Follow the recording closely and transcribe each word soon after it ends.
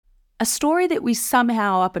A story that we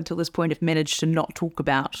somehow up until this point have managed to not talk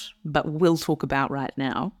about, but will talk about right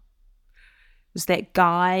now, was that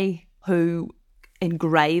guy who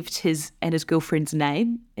engraved his and his girlfriend's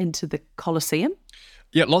name into the Colosseum.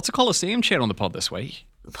 Yeah, lots of Colosseum chat on the pod this week.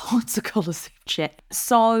 Lots of Colosseum chat.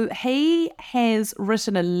 So he has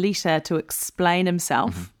written a letter to explain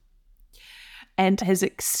himself, and his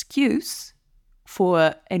excuse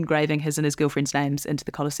for engraving his and his girlfriend's names into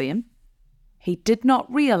the Colosseum: he did not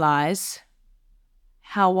realise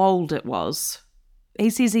how old it was.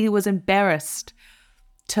 He says he was embarrassed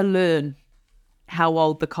to learn how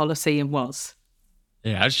old the Colosseum was.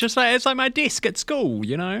 Yeah, it's like my desk at school,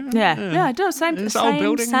 you know? Yeah, it does. Same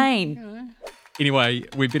building. Same. Anyway,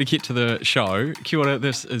 we better get to the show. Kia ora,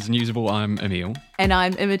 this is Newsable. I'm Emil. And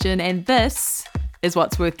I'm Imogen, and this is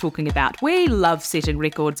what's worth talking about. We love setting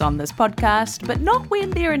records on this podcast, but not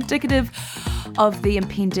when they're indicative of the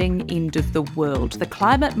impending end of the world. The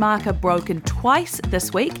climate marker broken twice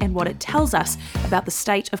this week, and what it tells us about the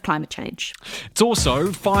state of climate change. It's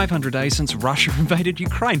also 500 days since Russia invaded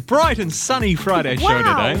Ukraine. Bright and sunny Friday show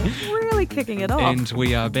today. Really kicking it off. And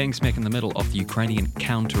we are bang smack in the middle of the Ukrainian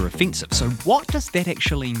counter-offensive. So what does that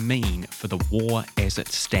actually mean for the war as it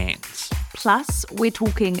stands? Plus, we're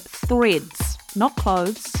talking Threads, not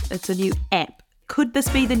clothes. It's a new app. Could this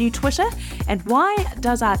be the new Twitter? And why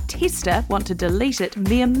does our tester want to delete it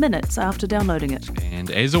mere minutes after downloading it?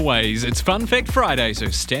 And as always, it's Fun Fact Friday, so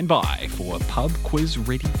stand by for pub quiz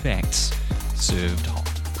ready facts served hot.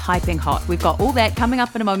 Piping hot. We've got all that coming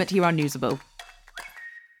up in a moment here on Newsable.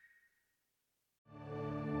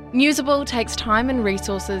 Newsable takes time and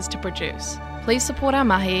resources to produce. Please support our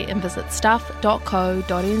mahi and visit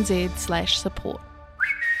stuff.co.nz/support.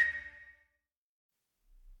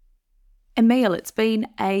 Emil, it's been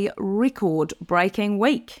a record-breaking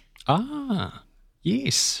week. Ah,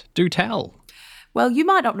 yes. Do tell. Well, you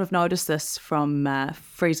might not have noticed this from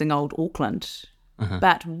freezing old Auckland,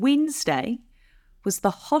 but Wednesday was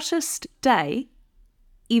the hottest day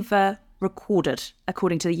ever recorded,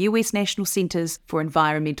 according to the US National Centers for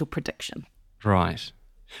Environmental Prediction. Right.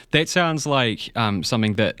 That sounds like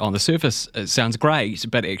something that on the surface sounds great,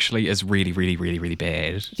 but actually is really, really, really, really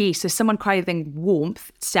bad. Yeah, so someone craving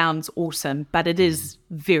warmth sounds awesome, but it is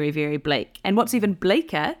very, very bleak. And what's even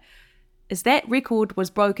bleaker is that record was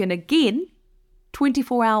broken again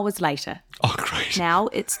 24 hours later. Oh, great. Now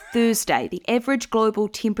it's Thursday. The average global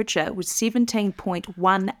temperature was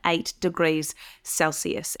 17.18 degrees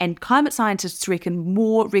Celsius. And climate scientists reckon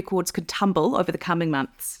more records could tumble over the coming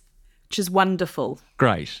months, which is wonderful.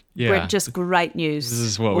 Great. Yeah. Just great news This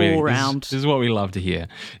is what all around. This is what we love to hear.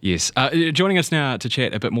 Yes. Joining us now to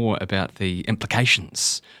chat a bit more about the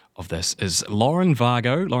implications of this is Lauren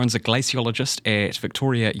Vargo. Lauren's a glaciologist at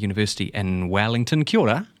Victoria University in Wellington. Kia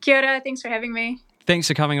ora. Kia ora, thanks for having me. Thanks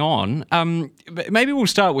for coming on. Maybe we'll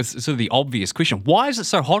start with sort of the obvious question. Why is it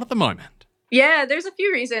so hot at the moment? Yeah, there's a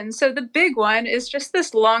few reasons. So the big one is just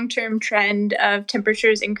this long-term trend of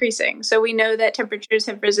temperatures increasing. So we know that temperatures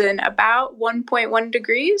have risen about 1.1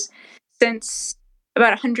 degrees since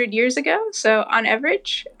about 100 years ago, so on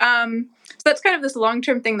average. So that's kind of this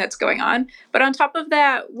long-term thing that's going on. But on top of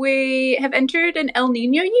that, we have entered an El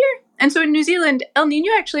Nino year. And so in New Zealand, El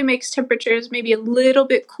Nino actually makes temperatures maybe a little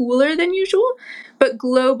bit cooler than usual, but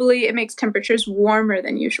globally it makes temperatures warmer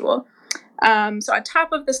than usual. So on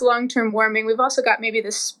top of this long-term warming, we've also got maybe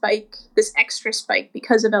this spike, this extra spike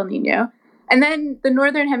because of El Nino. And then the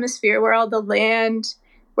northern hemisphere, where all the land,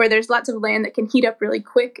 where there's lots of land that can heat up really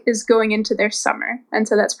quick, is going into their summer. And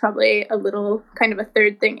so that's probably a little kind of a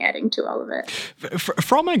third thing adding to all of it.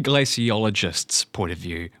 From a glaciologist's point of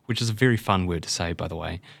view, which is a very fun word to say, by the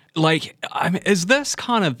way, is this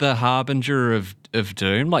kind of the harbinger of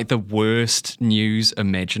doom, like the worst news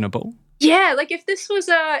imaginable? Yeah, like if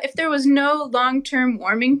there was no long-term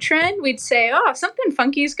warming trend, we'd say, oh, something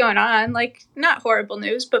funky is going on, like not horrible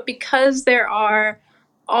news, but because there's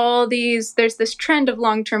this trend of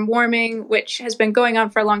long-term warming, which has been going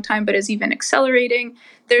on for a long time, but is even accelerating.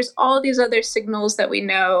 There's all these other signals that we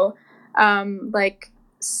know, like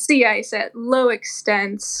sea ice at low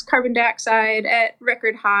extents, carbon dioxide at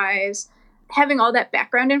record highs. Having all that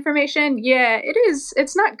background information, yeah,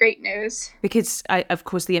 it's not great news. Because, of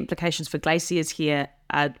course, the implications for glaciers here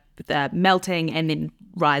are the melting and then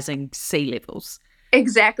rising sea levels.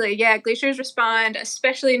 Exactly, yeah. Glaciers respond,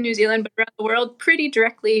 especially in New Zealand, but around the world, pretty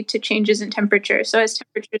directly to changes in temperature. So as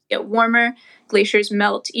temperatures get warmer, glaciers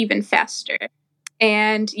melt even faster.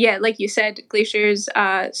 And yeah, like you said, glaciers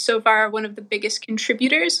so far are one of the biggest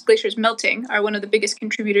contributors. Glaciers melting are one of the biggest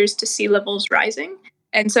contributors to sea levels rising.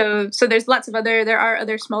 And so there's there are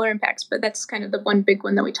other smaller impacts, but that's kind of the one big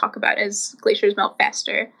one that we talk about as glaciers melt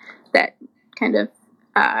faster. that kind of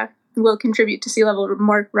will contribute to sea level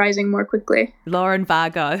rising more quickly. Lauren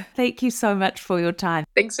Vargo, thank you so much for your time.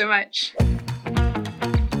 Thanks so much.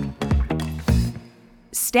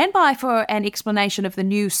 Stand by for an explanation of the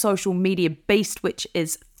new social media beast, which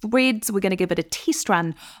is Threads. We're going to give it a test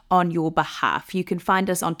run on your behalf. You can find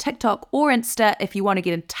us on TikTok or Insta. If you want to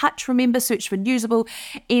get in touch, remember, search for Newsable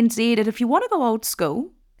NZ. And if you want to go old school,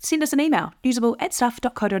 send us an email,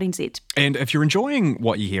 newsable@stuff.co.nz. And if you're enjoying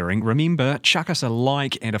what you're hearing, remember, chuck us a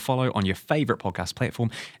like and a follow on your favourite podcast platform.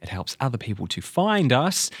 It helps other people to find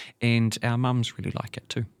us, and our mums really like it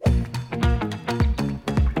too.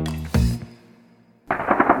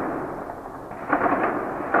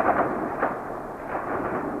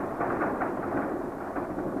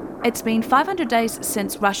 It's been 500 days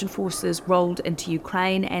since Russian forces rolled into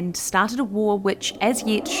Ukraine and started a war which as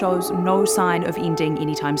yet shows no sign of ending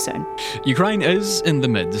anytime soon. Ukraine is in the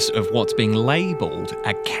midst of what's being labelled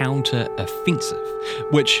a counter-offensive,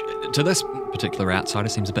 which to this particular outsider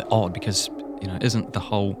seems a bit odd because, isn't the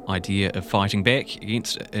whole idea of fighting back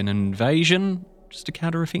against an invasion just a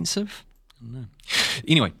counter-offensive? I don't know.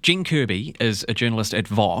 Anyway, Jen Kirby is a journalist at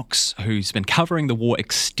Vox who's been covering the war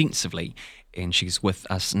extensively, and she's with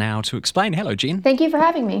us now to explain. Hello, Jen. Thank you for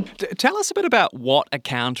having me. Tell us a bit about what a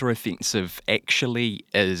counter-offensive actually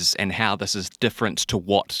is and how this is different to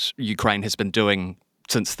what Ukraine has been doing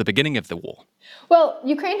since the beginning of the war. Well,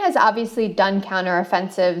 Ukraine has obviously done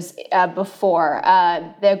counteroffensives before.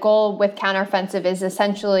 Their goal with counteroffensive is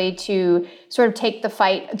essentially to sort of take the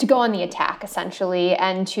fight, to go on the attack, essentially,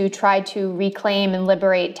 and to try to reclaim and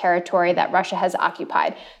liberate territory that Russia has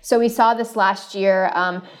occupied. So we saw this last year.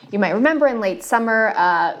 You might remember in late summer,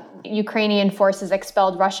 Ukrainian forces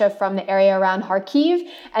expelled Russia from the area around Kharkiv,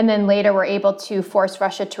 and then later were able to force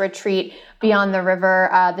Russia to retreat beyond the river,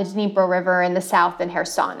 the Dnipro River in the south in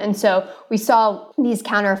Kherson. And so we saw these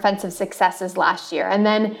counteroffensive successes last year. And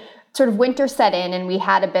then sort of winter set in and we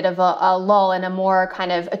had a bit of a lull and a more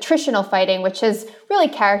kind of attritional fighting, which has really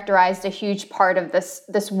characterized a huge part of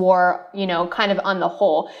this war, kind of on the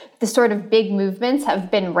whole. The sort of big movements have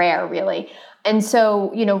been rare, really. And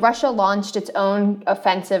so, Russia launched its own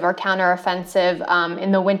offensive or counteroffensive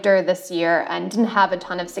in the winter this year and didn't have a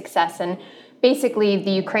ton of success. And basically,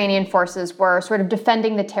 the Ukrainian forces were sort of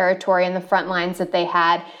defending the territory and the front lines that they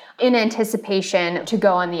had in anticipation to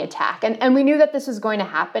go on the attack. And we knew that this was going to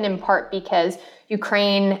happen in part because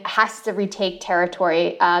Ukraine has to retake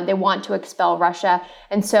territory. They want to expel Russia.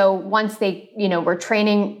 And so once they, were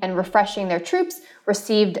training and refreshing their troops,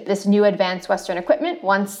 received this new advanced Western equipment,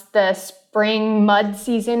 once the spring mud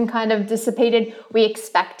season kind of dissipated, we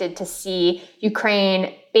expected to see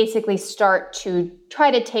Ukraine basically start to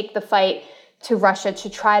try to take the fight to Russia, to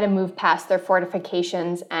try to move past their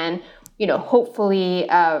fortifications and, hopefully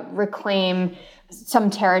reclaim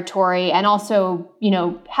some territory and also,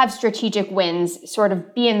 have strategic wins, sort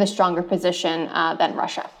of be in the stronger position than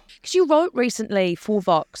Russia. Because you wrote recently for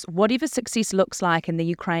Vox, whatever success looks like in the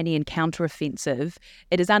Ukrainian counteroffensive,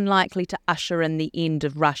 it is unlikely to usher in the end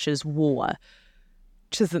of Russia's war,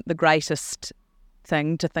 which isn't the greatest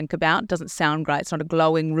thing to think about. Doesn't sound great. It's not a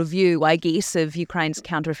glowing review, I guess, of Ukraine's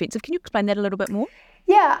counteroffensive. Can you explain that a little bit more?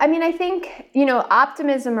 Yeah, I think,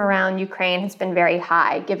 optimism around Ukraine has been very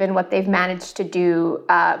high, given what they've managed to do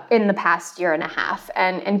in the past year and a half,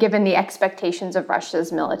 and given the expectations of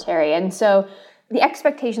Russia's military. And so the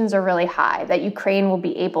expectations are really high that Ukraine will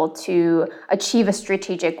be able to achieve a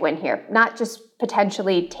strategic win here, not just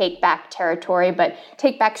potentially take back territory, but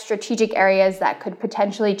take back strategic areas that could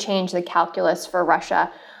potentially change the calculus for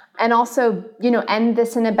Russia. And also, end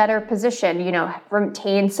this in a better position,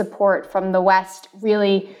 retain support from the West,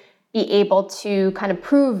 really be able to kind of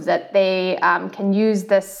prove that they can use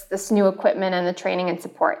this new equipment and the training and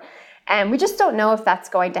support. And we just don't know if that's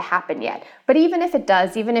going to happen yet. But even if it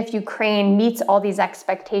does, even if Ukraine meets all these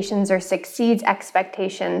expectations or succeeds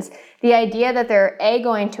expectations, the idea that they're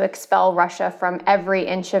going to expel Russia from every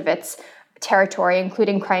inch of its territory,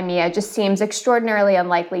 including Crimea, just seems extraordinarily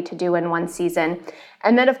unlikely to do in one season.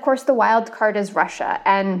 And then, of course, the wild card is Russia.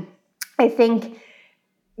 And I think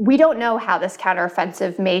we don't know how this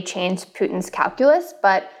counteroffensive may change Putin's calculus,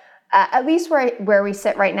 but at least where we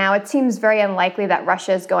sit right now, it seems very unlikely that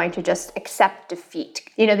Russia is going to just accept defeat.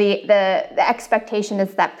 The expectation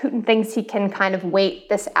is that Putin thinks he can kind of wait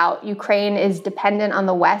this out. Ukraine is dependent on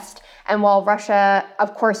the West. And while Russia,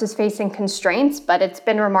 of course, is facing constraints, but it's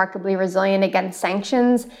been remarkably resilient against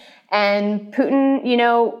sanctions. And Putin,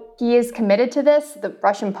 he is committed to this. The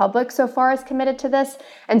Russian public so far is committed to this.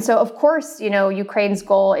 And so, of course, Ukraine's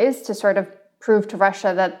goal is to sort of prove to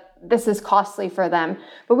Russia that this is costly for them.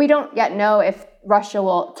 But we don't yet know if Russia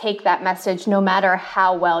will take that message no matter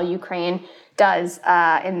how well Ukraine does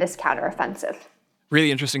in this counteroffensive.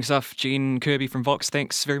 Really interesting stuff. Jen Kirby from Vox,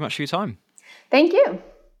 thanks very much for your time. Thank you.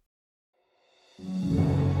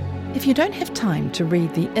 If you don't have time to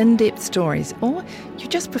read the in-depth stories, or you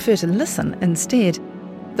just prefer to listen instead,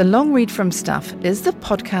 The Long Read from Stuff is the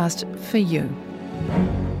podcast for you.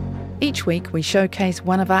 Each week we showcase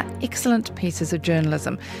one of our excellent pieces of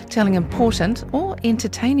journalism, telling important or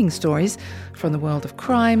entertaining stories from the world of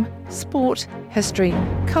crime, sport, history,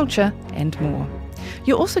 culture and more.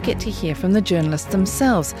 You also get to hear from the journalists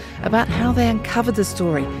themselves about how they uncovered the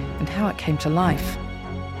story and how it came to life.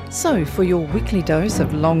 So, for your weekly dose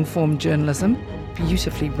of long-form journalism,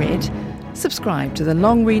 beautifully read, subscribe to The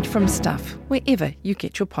Long Read from Stuff wherever you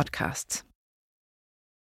get your podcasts.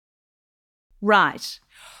 Right.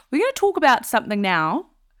 We're going to talk about something now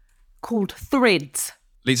called Threads.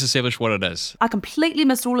 Let's establish what it is. I completely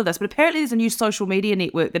missed all of this, but apparently there's a new social media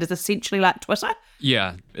network that is essentially like Twitter.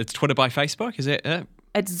 Yeah, it's Twitter by Facebook, is that it?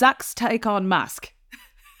 It's Zuck's take on Musk.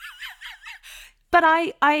 But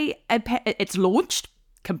it's launched.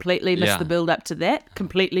 Completely missed the build up to that.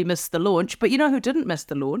 Completely missed the launch. But you know who didn't miss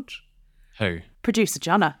the launch? Who? Producer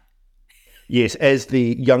Jono. Yes, as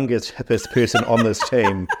the youngest, hippest person on this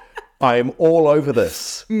team, I am all over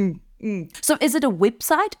this. So is it a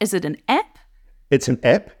website? Is it an app? It's an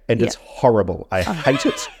app and it's horrible. I hate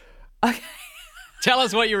it. Okay. Tell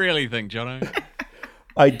us what you really think, Jono.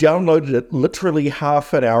 I downloaded it literally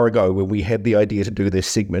half an hour ago when we had the idea to do this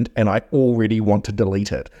segment, and I already want to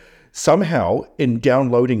delete it. Somehow, in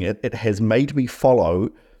downloading it, it has made me follow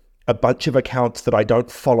a bunch of accounts that I don't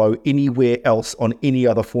follow anywhere else on any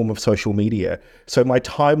other form of social media. So my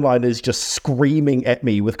timeline is just screaming at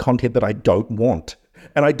me with content that I don't want.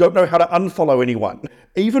 And I don't know how to unfollow anyone.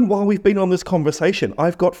 Even while we've been on this conversation,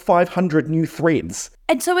 I've got 500 new threads.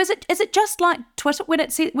 And so is it just like Twitter when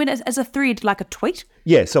it's as a thread, like a tweet?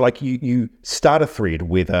 Yeah, so like you start a thread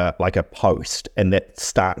with a post, and that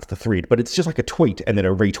starts the thread, but it's just like a tweet and then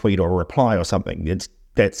a retweet or a reply or something.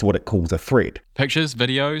 That's what it calls a thread. Pictures,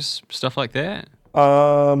 videos, stuff like that?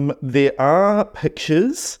 There are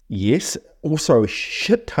pictures, yes. Also a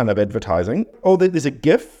shit ton of advertising. Oh, there's a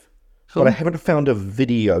GIF, but I haven't found a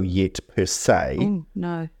video yet per se. Oh,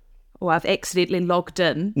 no. Oh, I've accidentally logged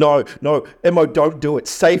in. No, Immo, don't do it.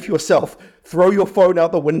 Save yourself. Throw your phone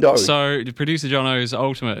out the window. So, producer Jono's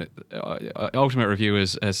ultimate review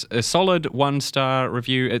is a solid 1-star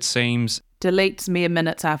review, it seems. Deletes mere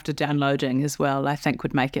minutes after downloading as well, I think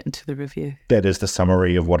would make it into the review. That is the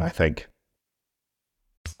summary of what I think.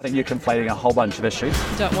 I think you're conflating a whole bunch of issues.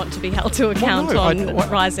 Don't want to be held to account on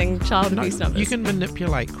rising child abuse numbers. You can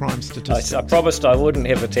manipulate crime statistics. I promised I wouldn't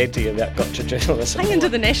ever TED to you about gotcha journalism. Hang into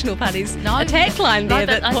the National Party's attack line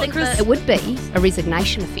there. I think it would be a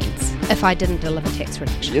resignation offence if I didn't deliver tax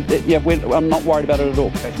reduction. Yeah, I'm not worried about it at all.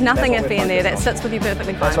 Nothing iffy in there. That sits with you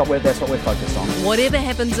perfectly fine. That's what we're focused on. Whatever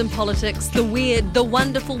happens in politics, the weird, the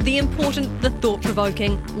wonderful, the important, the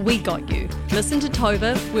thought-provoking, we got you. Listen to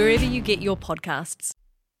Tova wherever you get your podcasts.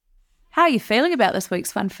 How are you feeling about this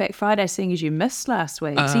week's Fun Fact Friday, seeing as you missed last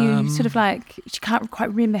week? So you sort of like, you can't quite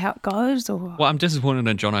remember how it goes? Or Well, I'm disappointed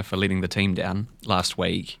in Jono for letting the team down last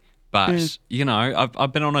week. But, you know,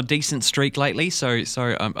 I've been on a decent streak lately, so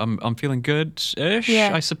I'm feeling good-ish,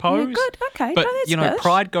 I suppose. Yeah, good, okay. But, no, that's you know, good.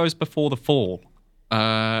 pride goes before the fall.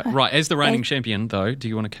 Right, as the reigning champion, though, do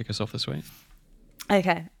you want to kick us off this week?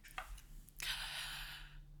 Okay.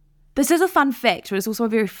 This is a fun fact, but it's also a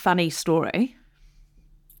very funny story.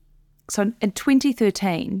 So in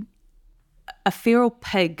 2013, a feral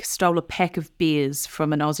pig stole a pack of beers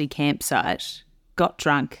from an Aussie campsite, got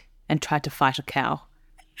drunk, and tried to fight a cow.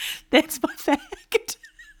 That's my fact.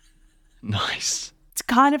 Nice. It's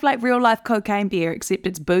kind of like real life cocaine beer, except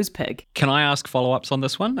it's booze pig. Can I ask follow-ups on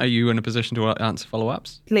this one? Are you in a position to answer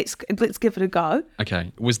follow-ups? Let's give it a go.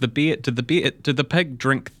 Okay. Did the pig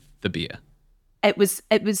drink the beer? It was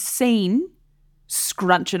seen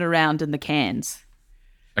scrunching around in the cans.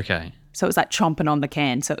 Okay. So it was like chomping on the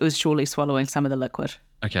can. So it was surely swallowing some of the liquid.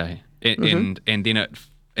 Okay. And then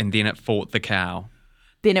it fought the cow.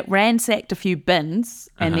 Then it ransacked a few bins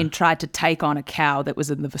and then tried to take on a cow that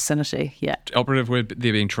was in the vicinity. Yeah. Operative word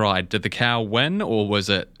there being tried. Did the cow win, or was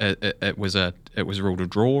it was ruled a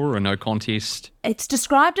draw or no contest? It's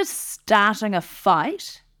described as starting a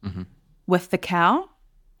fight with the cow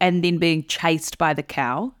and then being chased by the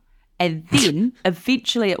cow. And then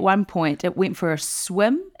eventually at one point it went for a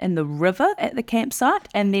swim in the river at the campsite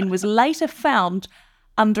and then was later found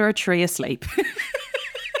under a tree asleep.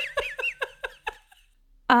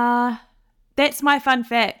 That's my fun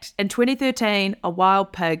fact. In 2013, a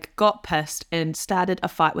wild pig got pissed and started a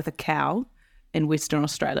fight with a cow in Western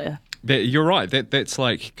Australia. You're right. That's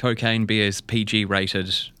like Cocaine Bear's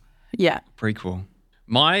PG-rated Yeah. prequel.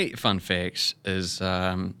 My fun fact is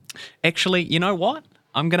actually, you know what?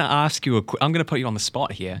 I'm going to ask you I'm going to put you on the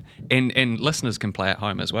spot here, and listeners can play at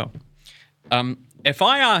home as well. If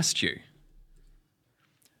I asked you,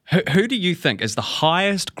 who do you think is the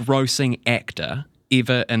highest grossing actor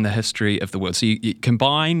ever in the history of the world? So you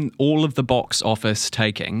combine all of the box office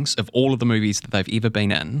takings of all of the movies that they've ever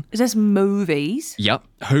been in. Is this movies? Yep.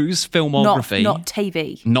 Whose filmography? Not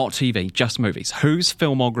TV. Not TV, just movies. Whose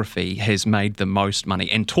filmography has made the most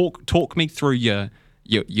money? And talk me through your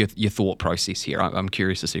thought process here. I'm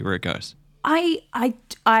curious to see where it goes. I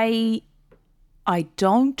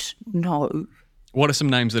don't know. What are some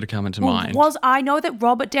names that are coming to mind? I know that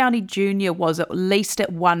Robert Downey Jr. was at least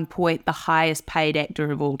at one point the highest paid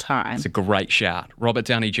actor of all time. It's a great shout. Robert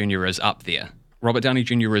Downey Jr. is up there. Robert Downey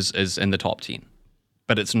Jr. is in the top 10.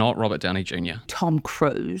 But it's not Robert Downey Jr. Tom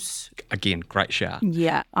Cruise. Again, great shout.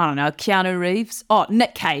 Yeah. I don't know. Keanu Reeves. Oh,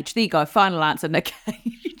 Nick Cage. There you go. Final answer, Nick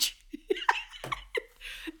Cage.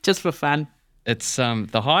 Just for fun. It's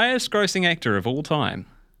the highest grossing actor of all time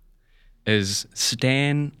is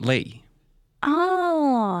Stan Lee.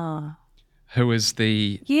 Ah. Who is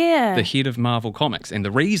the head of Marvel Comics. And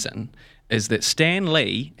the reason is that Stan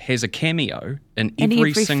Lee has a cameo in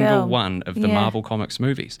every single film. one of the Marvel Comics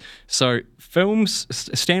movies. So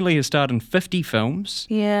Stan Lee has starred in 50 films.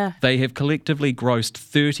 Yeah. They have collectively grossed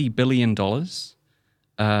 $30 billion.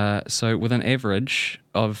 So with an average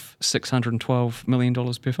of $612 million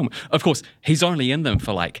per film. Of course, he's only in them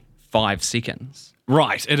for like 5 seconds.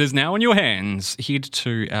 Right, it is now in your hands. Head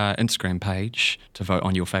to our Instagram page to vote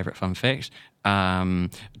on your favourite fun fact.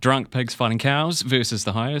 Drunk pigs fighting cows versus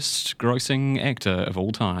the highest grossing actor of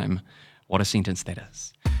all time. What a sentence that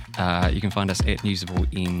is. You can find us at Newsable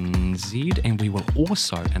NZ, and we will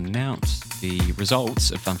also announce the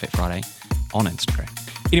results of Fun Fact Friday on Instagram.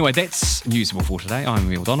 Anyway, that's Newsable for today. I'm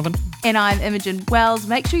Emil Donovan. And I'm Imogen Wells.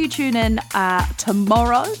 Make sure you tune in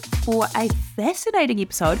tomorrow for a fascinating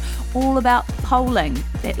episode all about polling,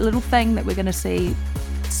 that little thing that we're going to see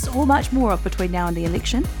so much more of between now and the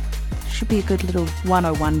election. Should be a good little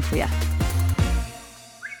 101 for you.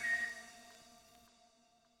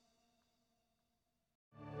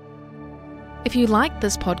 If you like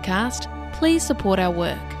this podcast, please support our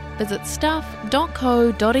work. Visit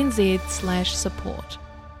stuff.co.nz/support.